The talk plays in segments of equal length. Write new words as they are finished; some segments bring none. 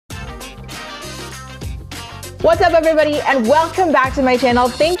What's up, everybody, and welcome back to my channel.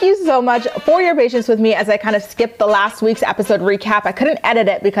 Thank you so much for your patience with me as I kind of skipped the last week's episode recap. I couldn't edit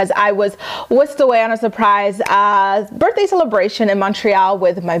it because I was whisked away on a surprise birthday celebration in Montreal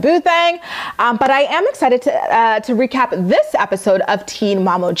with my boo thing. But I am excited to recap this episode of Teen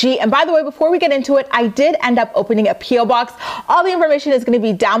Mom OG. And by the way, before we get into it, I did end up opening a P.O. box. All the information is going to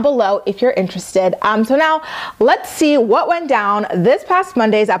be down below if you're interested. So now let's see what went down this past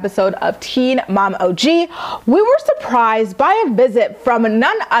Monday's episode of Teen Mom OG. We were surprised by a visit from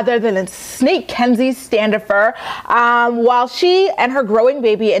none other than Snake Kenzie Standifer while she and her growing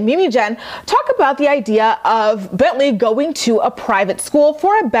baby and Mimi Jen talk about the idea of Bentley going to a private school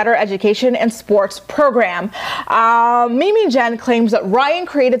for a better education and sports program. Mimi Jen claims that Ryan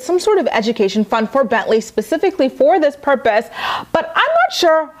created some sort of education fund for Bentley specifically for this purpose, but I'm not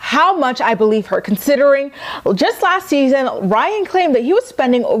sure how much I believe her, considering just last season Ryan claimed that he was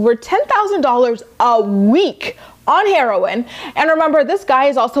spending over $10,000 a week on heroin. And remember, this guy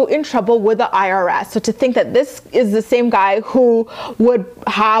is also in trouble with the IRS. So to think that this is the same guy who would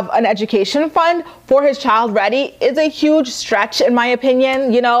have an education fund for his child ready is a huge stretch, in my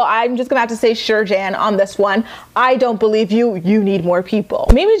opinion. You know, I'm just gonna have to say sure, Jan, on this one. I don't believe you. You need more people.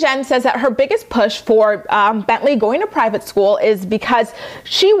 Mimi Jen says that her biggest push for Bentley going to private school is because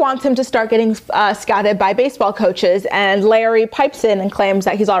she wants him to start getting scouted by baseball coaches. And Larry pipes in and claims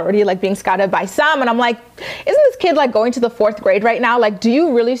that he's already like being scouted by some. And I'm like, isn't this kid like going to the 4th grade right now? Like, do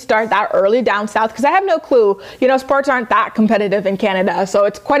you really start that early down south? Because I have no clue. You know, sports aren't that competitive in Canada. So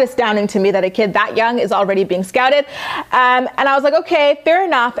it's quite astounding to me that a kid that young is already being scouted. And I was like, okay, fair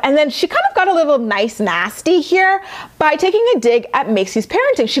enough. And then she kind of got a little nice nasty here by taking a dig at Macy's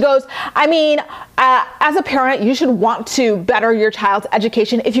parenting. She goes, I mean, as a parent, you should want to better your child's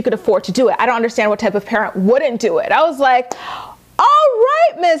education if you could afford to do it. I don't understand what type of parent wouldn't do it. I was like, all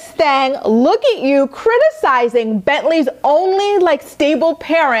right, Miss Thang, look at you criticizing Bentley's only like stable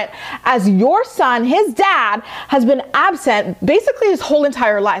parent as your son, his dad, has been absent basically his whole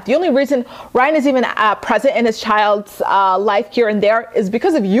entire life. The only reason Ryan is even present in his child's life here and there is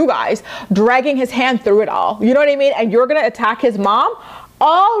because of you guys dragging his hand through it all. You know what I mean? And you're gonna attack his mom?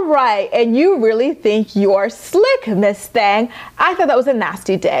 All right, and you really think you're slick, Miss Thang. I thought that was a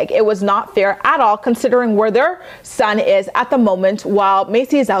nasty dig. It was not fair at all, considering where their son is at the moment while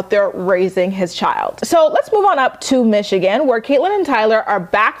Macy is out there raising his child. So let's move on up to Michigan, where Caitlin and Tyler are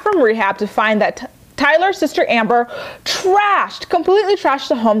back from rehab to find that Tyler's sister Amber completely trashed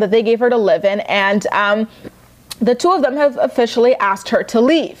the home that they gave her to live in, and the two of them have officially asked her to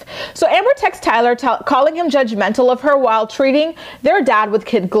leave. So Amber texts Tyler calling him judgmental of her while treating their dad with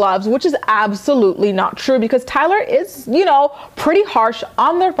kid gloves, which is absolutely not true because Tyler is, you know, pretty harsh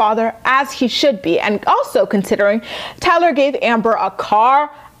on their father, as he should be. And also considering Tyler gave Amber a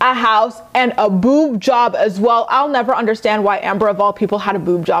car, a house, and a boob job as well. I'll never understand why Amber of all people had a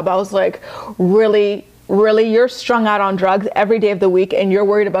boob job. I was like, really? Really, you're strung out on drugs every day of the week and you're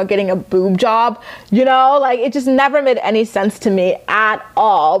worried about getting a boob job? You know, like it just never made any sense to me at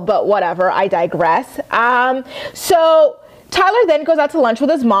all, but whatever, I digress. So Tyler then goes out to lunch with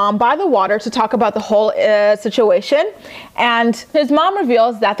his mom by the water to talk about the whole situation. And his mom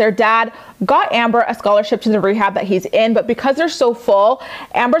reveals that their dad got Amber a scholarship to the rehab that he's in, but because they're so full,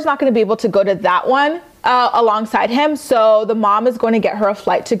 Amber's not going to be able to go to that one alongside him. So the mom is going to get her a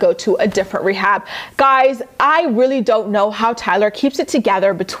flight to go to a different rehab. Guys, I really don't know how Tyler keeps it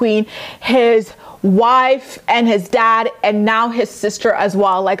together between his wife and his dad and now his sister as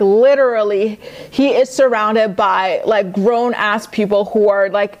well. Like literally, he is surrounded by like grown ass people who are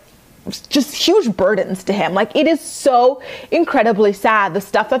like just huge burdens to him. Like it is so incredibly sad, the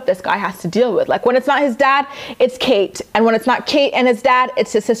stuff that this guy has to deal with. Like when it's not his dad, it's Kate. And when it's not Kate and his dad,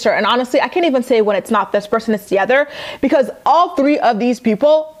 it's his sister. And honestly, I can't even say when it's not this person, it's the other, because all three of these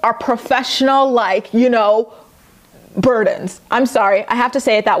people are professional, like, you know, burdens. I'm sorry, I have to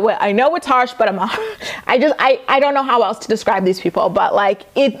say it that way. I know it's harsh, but I don't know how else to describe these people, but like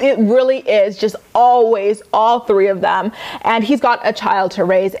it really is just always all three of them. And he's got a child to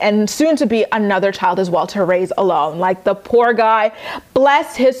raise and soon to be another child as well to raise alone. Like the poor guy,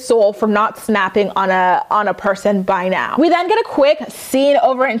 bless his soul for not snapping on a person by now. We then get a quick scene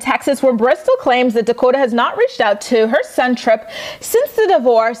over in Texas where Bristol claims that Dakota has not reached out to her son Trip since the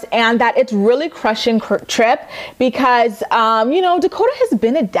divorce and that it's really crushing Trip because because, you know, Dakota has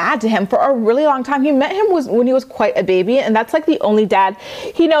been a dad to him for a really long time. He met him when he was quite a baby, and that's like the only dad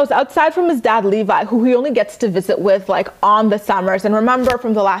he knows outside from his dad, Levi, who he only gets to visit with like on the summers. And remember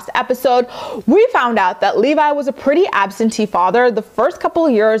from the last episode, we found out that Levi was a pretty absentee father the first couple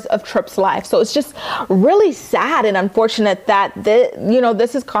of years of Tripp's life. So it's just really sad and unfortunate that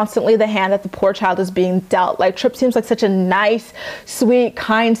this is constantly the hand that the poor child is being dealt. Like, Tripp seems like such a nice, sweet,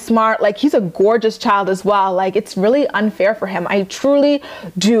 kind, smart, like he's a gorgeous child as well. Like, it's really unfair for him. I truly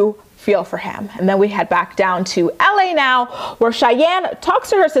do feel for him. And then we head back down to LA now, where Cheyenne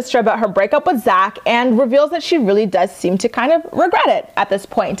talks to her sister about her breakup with Zach and reveals that she really does seem to kind of regret it at this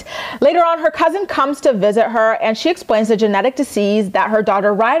point. Later on, her cousin comes to visit her and she explains the genetic disease that her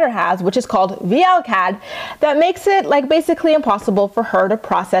daughter Ryder has, which is called VLCAD, that makes it like basically impossible for her to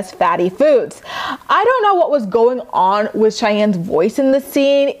process fatty foods. I don't know what was going on with Cheyenne's voice in this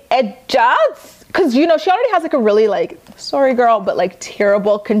scene. It just, because, you know, she already has like a really like, sorry girl, but like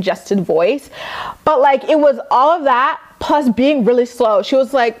terrible congested voice. But like, it was all of that plus being really slow. She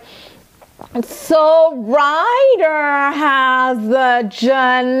was like, so Ryder has the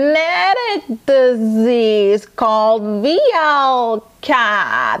genetic disease called VLCAD.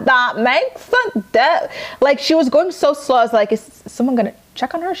 That makes sense. Like, she was going so slow. I was like, is someone gonna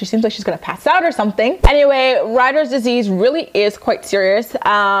check on her? She seems like she's gonna pass out or something. Anyway, Ryder's disease really is quite serious.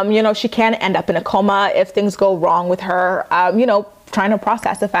 You know, she can end up in a coma if things go wrong with her, you know, trying to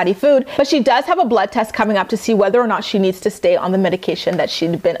process a fatty food. But she does have a blood test coming up to see whether or not she needs to stay on the medication that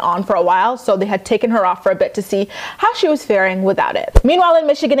she'd been on for a while. So they had taken her off for a bit to see how she was faring without it. Meanwhile, in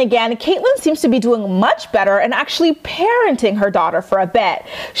Michigan again, Caitlin seems to be doing much better and actually parenting her daughter for a bit.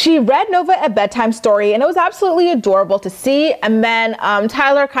 She read Nova a bedtime story and it was absolutely adorable to see. And then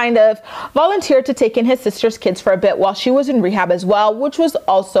Tyler kind of volunteered to take in his sister's kids for a bit while she was in rehab as well, which was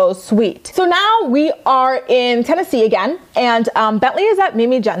also sweet. So now we are in Tennessee again, and Bentley is at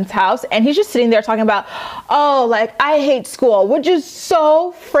Mimi Jen's house and he's just sitting there talking about, oh, like, I hate school, which is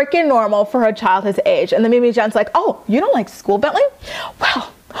so freaking normal for a child his age. And then Mimi Jen's like, oh, you don't like school, Bentley?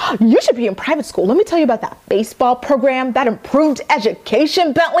 Well, you should be in private school. Let me tell you about that baseball program, that improved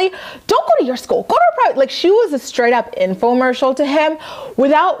education, Bentley. Don't go to your school, go to a private. Like, she was a straight up infomercial to him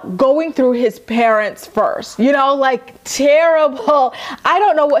without going through his parents first, you know, like terrible. I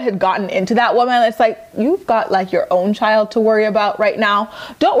don't know what had gotten into that woman. It's like, you've got like your own child to worry about right now.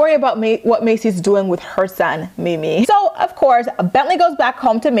 Don't worry about what Macy's doing with her son, Mimi. So of course, Bentley goes back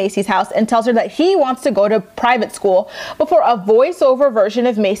home to Macy's house and tells her that he wants to go to private school before a voiceover version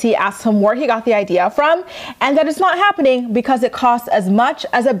of Macy asks him where he got the idea from, and that it's not happening because it costs as much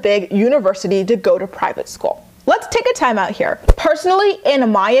as a big university to go to private school. Let's take a time out here. Personally, in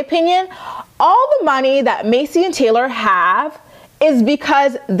my opinion, all the money that Macy and Taylor have is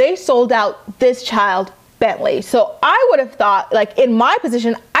because they sold out this child, Bentley. So I would have thought, like, in my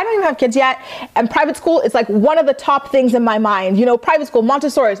position, I don't even have kids yet, and private school is like one of the top things in my mind. You know, private school,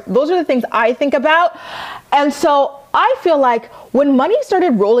 Montessori's, those are the things I think about. And so I feel like when money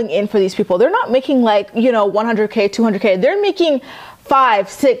started rolling in for these people, they're not making like, you know, 100K, 200K. They're making $5,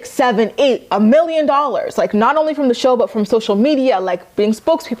 $6, $7, $8, $1 million. Like, not only from the show, but from social media, like being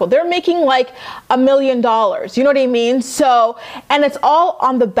spokespeople. They're making like $1 million. You know what I mean? So, and it's all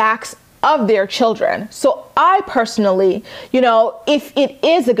on the backs of their children. So I personally, you know, if it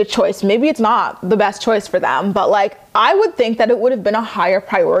is a good choice, maybe it's not the best choice for them, but like, I would think that it would have been a higher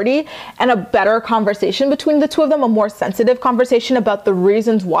priority and a better conversation between the two of them, a more sensitive conversation about the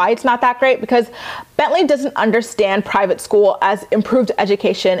reasons why it's not that great, because Bentley doesn't understand private school as improved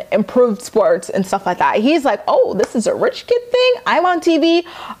education, improved sports, and stuff like that. He's like, oh, this is a rich kid thing. I'm on TV.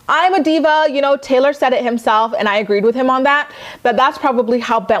 I'm a diva. You know, Taylor said it himself, and I agreed with him on that, but that's probably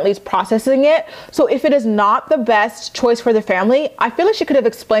how Bentley's processing it. So if it is not the best choice for the family, I feel like she could have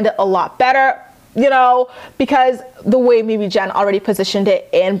explained it a lot better, you know, because the way maybe Jen already positioned it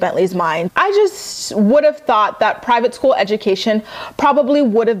in Bentley's mind. I just would have thought that private school education probably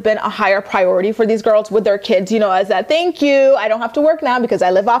would have been a higher priority for these girls with their kids, you know, as a thank you, I don't have to work now because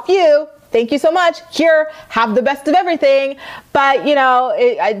I live off you. Thank you so much. Here, have the best of everything. But, you know,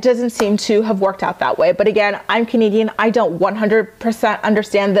 it doesn't seem to have worked out that way. But again, I'm Canadian. I don't 100%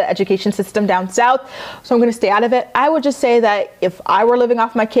 understand the education system down south, so I'm going to stay out of it. I would just say that if I were living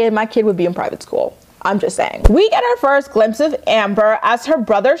off my kid would be in private school. I'm just saying. We get our first glimpse of Amber as her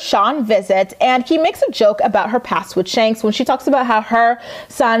brother Sean visits, and he makes a joke about her past with Shanks when she talks about how her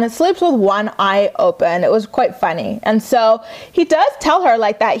son sleeps with one eye open. It was quite funny. And so he does tell her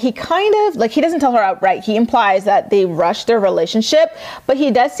like that. He kind of, like, he doesn't tell her outright. He implies that they rushed their relationship, but he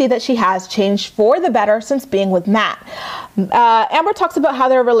does see that she has changed for the better since being with Matt. Amber talks about how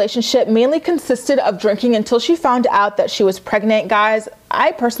their relationship mainly consisted of drinking until she found out that she was pregnant. Guys,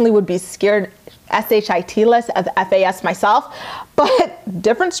 I personally would be scared SHIT-less of FAS myself, but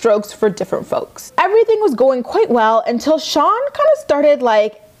different strokes for different folks. Everything was going quite well until Sean kind of started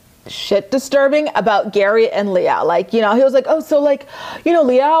like shit disturbing about Gary and Leah. Like, you know, he was like, oh, so like, you know,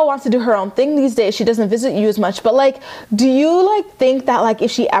 Leah wants to do her own thing these days. She doesn't visit you as much, but like, do you like think that like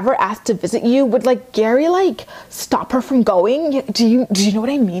if she ever asked to visit you, would like Gary like stop her from going? Do you know what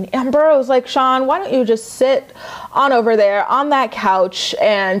I mean, Amber? I was like, Sean, why don't you just sit on over there on that couch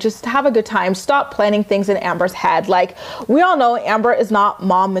and just have a good time? Stop planning things in Amber's head. Like, we all know Amber is not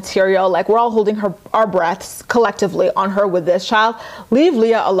mom material. Like, we're all holding our breaths collectively on her with this child. Leave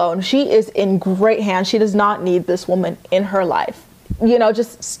Leah alone. She is in great hands. She does not need this woman in her life. You know,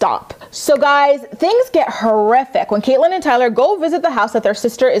 just stop. So guys, things get horrific when Caitlyn and Tyler go visit the house that their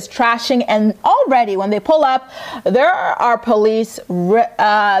sister is trashing, and already when they pull up, there are police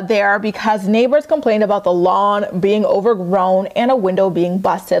there because neighbors complained about the lawn being overgrown and a window being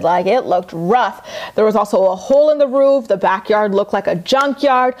busted. Like, it looked rough. There was also a hole in the roof. The backyard looked like a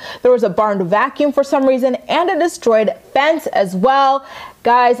junkyard. There was a barn vacuum for some reason and a destroyed fence as well.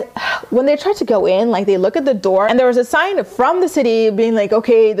 Guys, when they tried to go in, like, they look at the door and there was a sign from the city being like,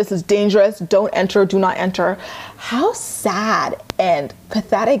 okay, this is dangerous, don't enter, do not enter. How sad and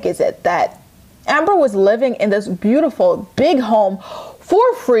pathetic is it that Amber was living in this beautiful big home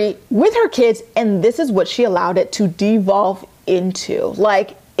for free with her kids, and this is what she allowed it to devolve into?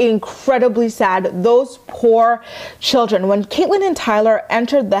 Like, incredibly sad. Those poor children. When Caitlyn and Tyler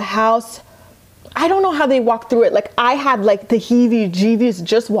entered the house, I don't know how they walked through it. Like, I had like the heebie-jeebies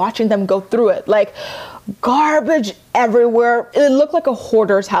just watching them go through it. Like, garbage everywhere. It looked like a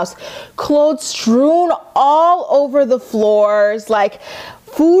hoarder's house. Clothes strewn all over the floors. Like,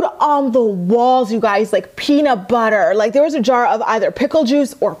 food on the walls, you guys, like peanut butter. Like, there was a jar of either pickle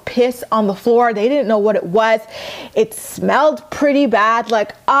juice or piss on the floor. They didn't know what it was. It smelled pretty bad.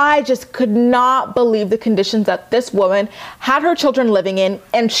 Like, I just could not believe the conditions that this woman had her children living in.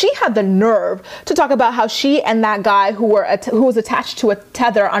 And she had the nerve to talk about how she and that guy who was attached to a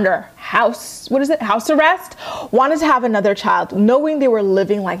tether under house arrest, wanted to have another child, knowing they were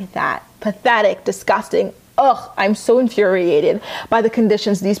living like that. Pathetic, disgusting. Ugh, I'm so infuriated by the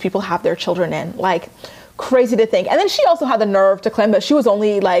conditions these people have their children in. Like, crazy to think. And then she also had the nerve to claim that she was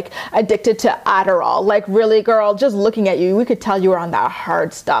only like addicted to Adderall. Like, really, girl, just looking at you, we could tell you were on that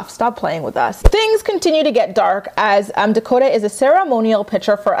hard stuff. Stop playing with us. Things continue to get dark as Dakota is a ceremonial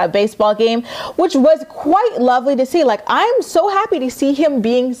pitcher for a baseball game, which was quite lovely to see. Like, I'm so happy to see him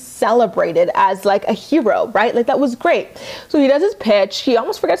being celebrated as like a hero, right? Like, that was great. So he does his pitch. He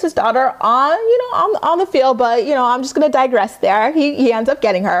almost forgets his daughter on the field, but you know, I'm just gonna digress there. He ends up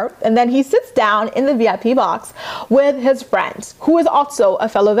getting her, and then he sits down in the VIP box with his friend, who is also a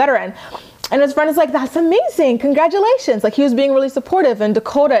fellow veteran. And his friend is like, that's amazing, congratulations. Like, he was being really supportive, and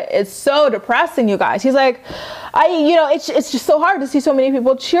Dakota is so depressing, you guys. He's like, it's just so hard to see so many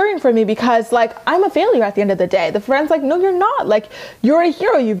people cheering for me because like, I'm a failure at the end of the day. The friend's like, no, you're not. Like, you're a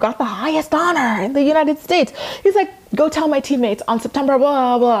hero. You've got the highest honor in the United States. He's like, go tell my teammates on September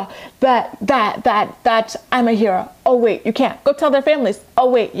blah blah that I'm a hero. Oh wait, you can't. Go tell their families. Oh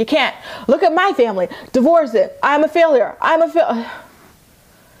wait, you can't. Look at my family. Divorce it. I'm a failure.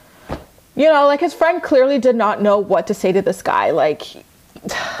 You know, like, his friend clearly did not know what to say to this guy. Like,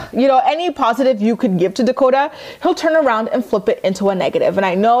 you know, any positive you could give to Dakota, he'll turn around and flip it into a negative. And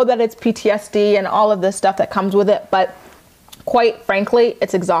I know that it's PTSD and all of this stuff that comes with it, but quite frankly,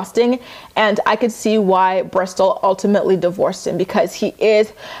 it's exhausting. And I could see why Bristol ultimately divorced him, because he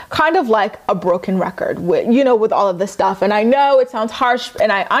is kind of like a broken record with all of this stuff. And I know it sounds harsh,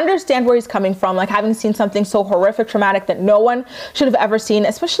 and I understand where he's coming from, like having seen something so horrific, traumatic that no one should have ever seen,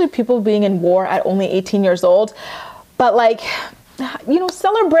 especially people being in war at only 18 years old. But like, you know,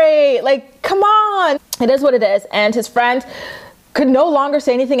 celebrate, like, come on. It is what it is. And his friend could no longer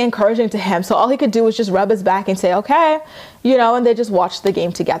say anything encouraging to him. So all he could do was just rub his back and say, okay, you know, and they just watched the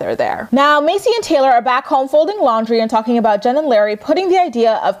game together there. Now, Maci and Taylor are back home folding laundry and talking about Jen and Larry putting the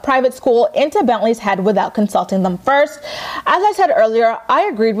idea of private school into Bentley's head without consulting them first. As I said earlier, I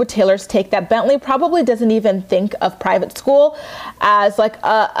agreed with Taylor's take that Bentley probably doesn't even think of private school as like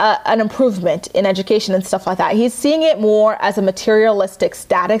an improvement in education and stuff like that. He's seeing it more as a materialistic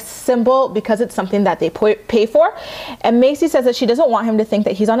status symbol because it's something that they pay for. And Maci says that she doesn't want him to think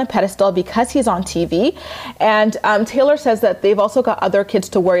that he's on a pedestal because he's on TV. And Taylor says that they've also got other kids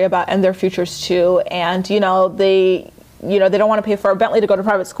to worry about and their futures too. And, you know, they don't want to pay for Bentley to go to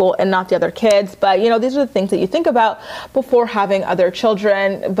private school and not the other kids. But, you know, these are the things that you think about before having other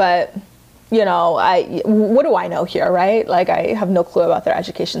children. But, you know, what do I know here, right? Like, I have no clue about their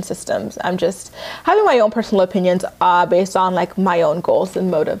education systems. I'm just having my own personal opinions based on like my own goals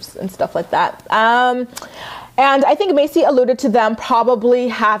and motives and stuff like that. And I think Maci alluded to them probably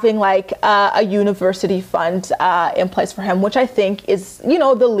having like a university fund in place for him, which I think is, you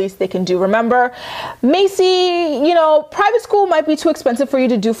know, the least they can do. Remember, Maci, you know, private school might be too expensive for you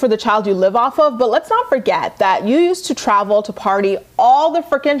to do for the child you live off of, but let's not forget that you used to travel to party all the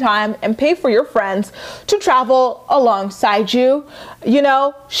freaking time and pay for your friends to travel alongside you. You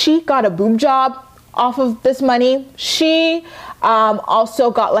know, she got a boob job off of this money. She also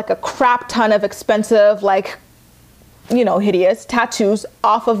got like a crap ton of expensive, like, you know, hideous tattoos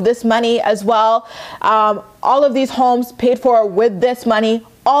off of this money as well. All of these homes paid for with this money.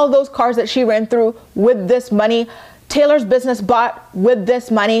 All of those cars that she ran through with this money. Taylor's business bought with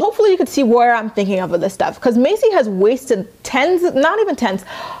this money. Hopefully you could see where I'm thinking of with this stuff, because Maci has wasted hundreds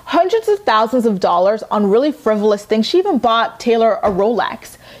of thousands of dollars on really frivolous things. She even bought Taylor a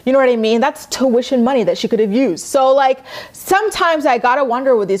Rolex. You know what I mean? That's tuition money that she could have used. So like, sometimes I gotta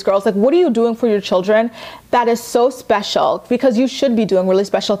wonder with these girls, like, what are you doing for your children that is so special? Because you should be doing really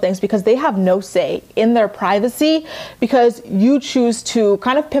special things, because they have no say in their privacy, because you choose to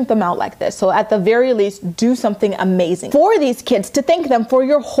kind of pimp them out like this. So at the very least, do something amazing for these kids to thank them for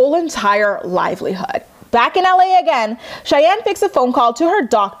your whole entire livelihood. Back in LA again, Cheyenne makes a phone call to her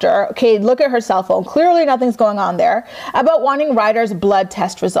doctor. Okay, look at her cell phone. Clearly nothing's going on there. About wanting Ryder's blood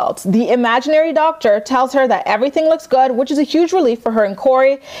test results. The imaginary doctor tells her that everything looks good, which is a huge relief for her and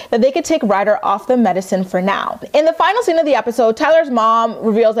Corey, that they could take Ryder off the medicine for now. In the final scene of the episode, Tyler's mom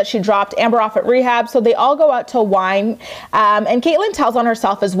reveals that she dropped Amber off at rehab, so they all go out to wine. And Caitlyn tells on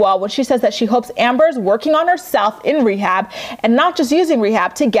herself as well when she says that she hopes Amber's working on herself in rehab and not just using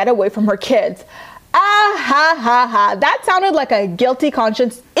rehab to get away from her kids. Ah ha ha ha. That sounded like a guilty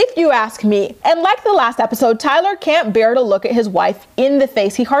conscience if you ask me. And like the last episode, Tyler can't bear to look at his wife in the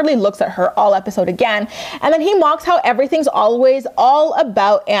face. He hardly looks at her all episode again. And then he mocks how everything's always all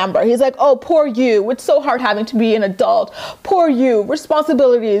about Amber. He's like, oh, poor you. It's so hard having to be an adult. Poor you.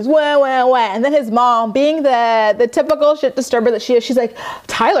 Responsibilities. Wah, wah, wah. And then his mom, being the typical shit disturber that she is, she's like,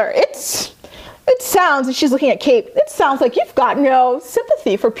 Tyler, it sounds, and she's looking at Kate, it sounds like you've got no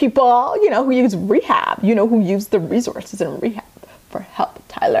sympathy for people, you know, who use rehab, you know, who use the resources in rehab for help,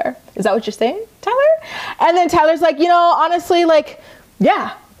 Tyler. Is that what you're saying, Tyler? And then Tyler's like, you know, honestly, like,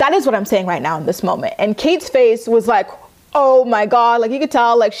 yeah, that is what I'm saying right now in this moment. And Kate's face was like, oh my God, like you could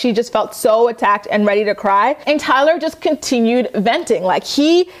tell, like she just felt so attacked and ready to cry. And Tyler just continued venting. Like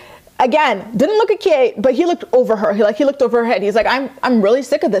he, again, didn't look at Kate, but he looked over her. He looked over her head. He's like, I'm really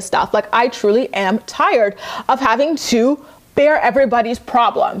sick of this stuff. Like, I truly am tired of having to bear everybody's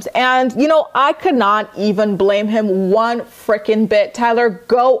problems. And, you know, I could not even blame him one freaking bit. Tyler,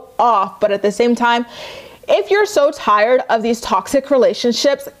 go off. But at the same time, if you're so tired of these toxic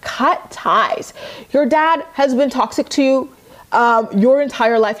relationships, cut ties. Your dad has been toxic to you your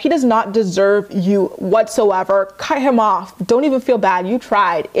entire life. He does not deserve you whatsoever. Cut him off. Don't even feel bad. You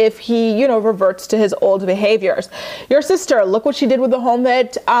tried. If he, you know, reverts to his old behaviors. Your sister, look what she did with the home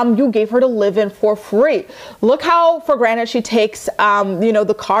that you gave her to live in for free. Look how for granted she takes, you know,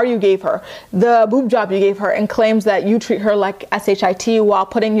 the car you gave her, the boob job you gave her, and claims that you treat her like SHIT while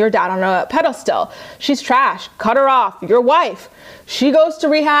putting your dad on a pedestal. She's trash. Cut her off. Your wife. She goes to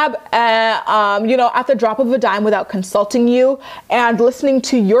rehab, you know, at the drop of a dime without consulting you and listening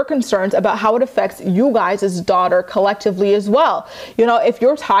to your concerns about how it affects you guys as daughter collectively as well. You know, if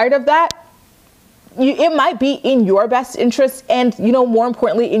you're tired of that, it might be in your best interest and, you know, more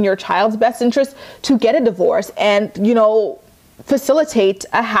importantly, in your child's best interest to get a divorce and, you know, facilitate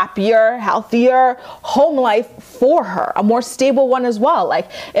a happier, healthier home life for her, a more stable one as well. Like,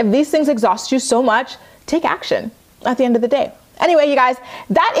 if these things exhaust you so much, take action at the end of the day. Anyway, you guys,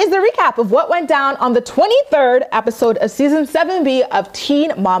 that is the recap of what went down on the 23rd episode of season 7B of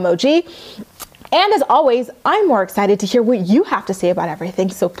Teen Mom OG. And as always, I'm more excited to hear what you have to say about everything.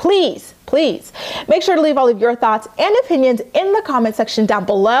 So please make sure to leave all of your thoughts and opinions in the comment section down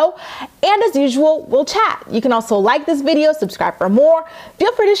below. And as usual, we'll chat. You can also like this video, subscribe for more.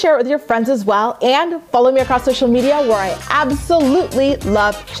 Feel free to share it with your friends as well. And follow me across social media where I absolutely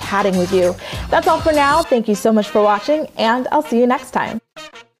love chatting with you. That's all for now. Thank you so much for watching, and I'll see you next time.